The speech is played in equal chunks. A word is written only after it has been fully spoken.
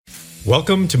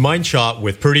Welcome to Mind Shot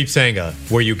with Pradeep Sangha,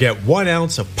 where you get 1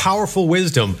 ounce of powerful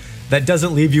wisdom that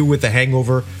doesn't leave you with the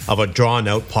hangover of a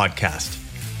drawn-out podcast.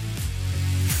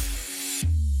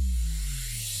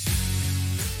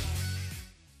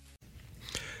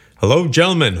 Hello,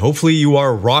 gentlemen. Hopefully you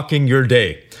are rocking your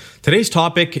day. Today's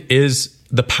topic is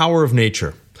the power of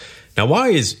nature. Now, why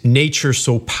is nature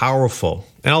so powerful?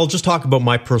 And I'll just talk about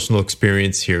my personal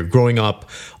experience here, growing up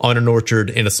on an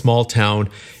orchard in a small town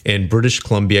in British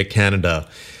Columbia, Canada.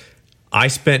 I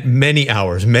spent many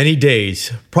hours, many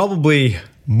days, probably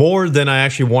more than I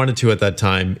actually wanted to at that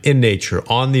time, in nature,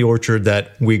 on the orchard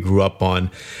that we grew up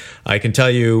on. I can tell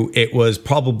you it was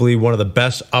probably one of the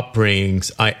best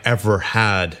upbringings I ever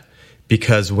had,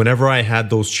 because whenever I had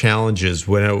those challenges,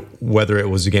 whether it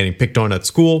was getting picked on at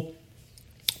school,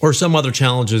 or some other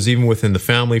challenges, even within the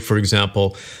family, for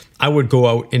example, I would go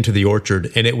out into the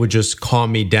orchard and it would just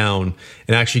calm me down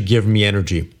and actually give me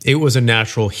energy. It was a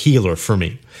natural healer for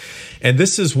me. And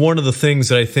this is one of the things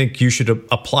that I think you should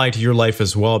apply to your life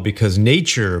as well, because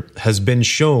nature has been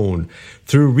shown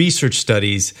through research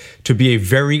studies to be a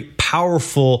very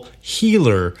powerful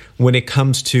healer when it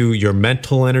comes to your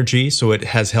mental energy. So it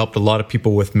has helped a lot of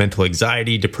people with mental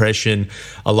anxiety, depression,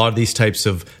 a lot of these types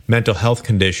of mental health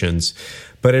conditions.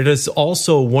 But it is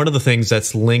also one of the things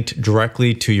that's linked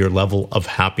directly to your level of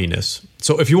happiness.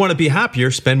 So if you want to be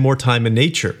happier, spend more time in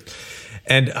nature.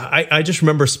 And I just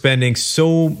remember spending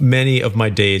so many of my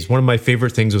days. One of my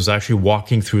favorite things was actually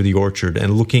walking through the orchard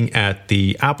and looking at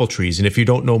the apple trees. And if you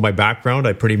don't know my background,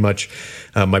 I pretty much,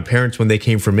 my parents, when they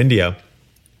came from India,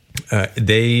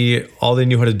 all they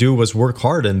knew how to do was work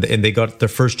hard, and they got their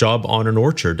first job on an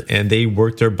orchard, and they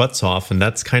worked their butts off. And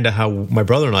that's kind of how my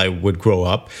brother and I would grow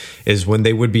up, is when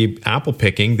they would be apple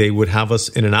picking, they would have us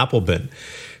in an apple bin.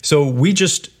 So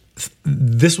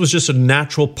this was just a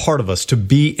natural part of us to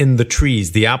be in the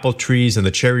trees, the apple trees and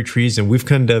the cherry trees. And we've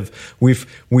carried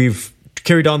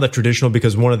on that traditional,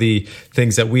 because one of the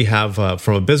things that we have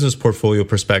from a business portfolio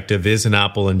perspective is an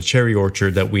apple and cherry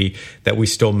orchard that we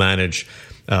still manage.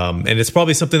 And it's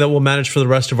probably something that we'll manage for the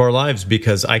rest of our lives,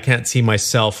 because I can't see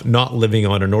myself not living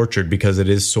on an orchard, because it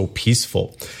is so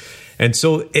peaceful. And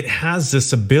so it has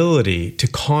this ability to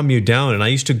calm you down. And I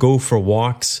used to go for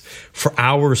walks for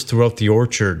hours throughout the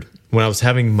orchard when I was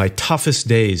having my toughest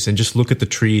days, and just look at the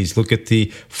trees, look at the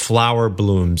flower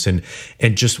blooms, and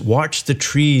just watch the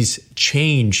trees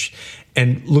change,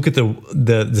 and look at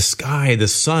the sky, the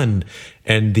sun,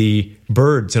 and the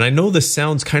birds. And I know this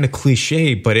sounds kind of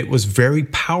cliche, but it was very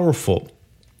powerful.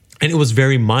 And it was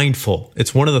very mindful.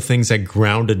 It's one of the things that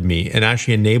grounded me and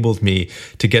actually enabled me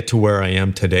to get to where I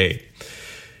am today.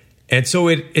 And so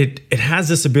it has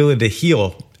this ability to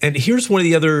heal. And here's one of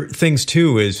the other things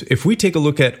too, is if we take a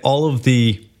look at all of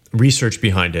the research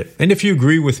behind it, and if you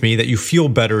agree with me that you feel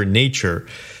better in nature,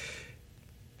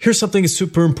 here's something that's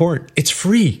super important. It's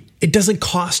free. It doesn't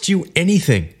cost you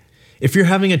anything. If you're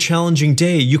having a challenging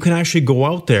day, you can actually go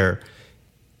out there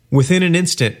within an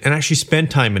instant and actually spend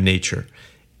time in nature.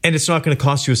 And it's not going to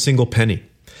cost you a single penny.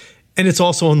 And it's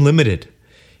also unlimited.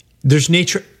 There's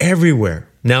nature everywhere.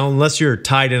 Now, unless you're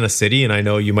tied in a city, and I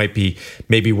know you might be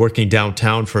maybe working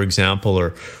downtown, for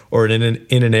example, or in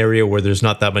an area where there's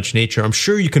not that much nature, I'm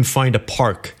sure you can find a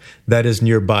park that is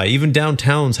nearby. Even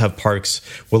downtowns have parks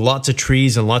with lots of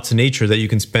trees and lots of nature that you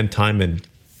can spend time in.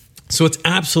 So it's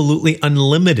absolutely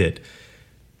unlimited.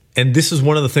 And this is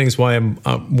one of the things why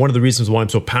one of the reasons why I'm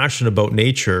so passionate about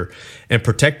nature and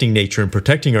protecting nature and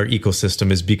protecting our ecosystem,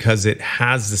 is because it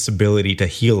has this ability to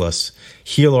heal us,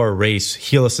 heal our race,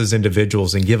 heal us as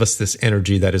individuals, and give us this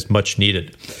energy that is much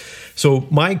needed. So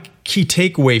my key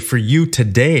takeaway for you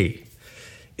today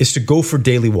is to go for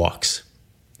daily walks.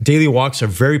 Daily walks are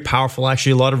very powerful.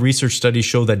 Actually, a lot of research studies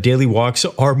show that daily walks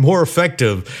are more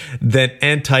effective than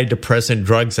antidepressant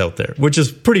drugs out there, which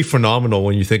is pretty phenomenal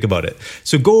when you think about it.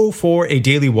 So go for a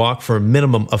daily walk for a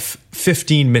minimum of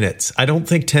 15 minutes. I don't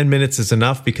think 10 minutes is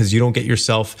enough, because you don't get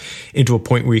yourself into a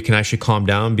point where you can actually calm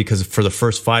down, because for the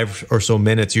first 5 or so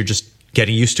minutes, you're just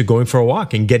getting used to going for a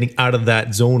walk and getting out of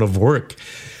that zone of work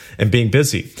and being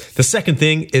busy. The second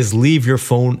thing is leave your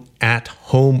phone at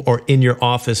home or in your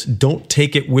office. Don't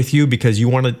take it with you, because you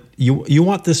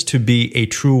want this to be a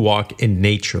true walk in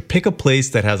nature. Pick a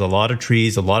place that has a lot of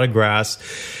trees, a lot of grass,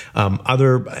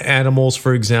 other animals,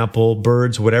 for example,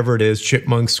 birds, whatever it is,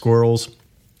 chipmunks, squirrels.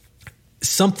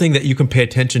 Something that you can pay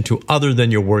attention to other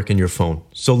than your work and your phone.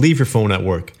 So leave your phone at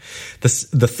work.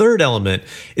 The third element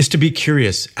is to be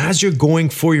curious. As you're going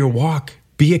for your walk,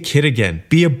 be a kid again.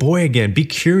 Be a boy again. Be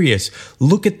curious.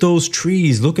 Look at those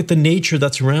trees. Look at the nature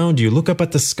that's around you. Look up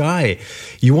at the sky.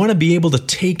 You want to be able to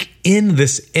take in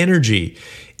this energy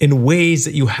in ways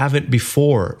that you haven't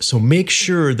before. So make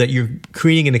sure that you're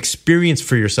creating an experience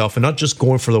for yourself and not just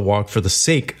going for the walk for the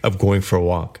sake of going for a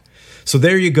walk. So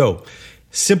there you go.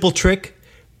 Simple trick.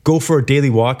 Go for a daily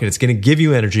walk and it's going to give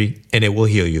you energy and it will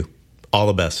heal you. All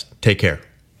the best. Take care.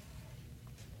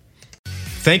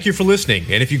 Thank you for listening.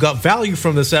 And if you got value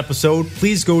from this episode,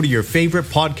 please go to your favorite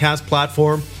podcast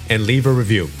platform and leave a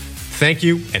review. Thank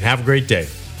you and have a great day.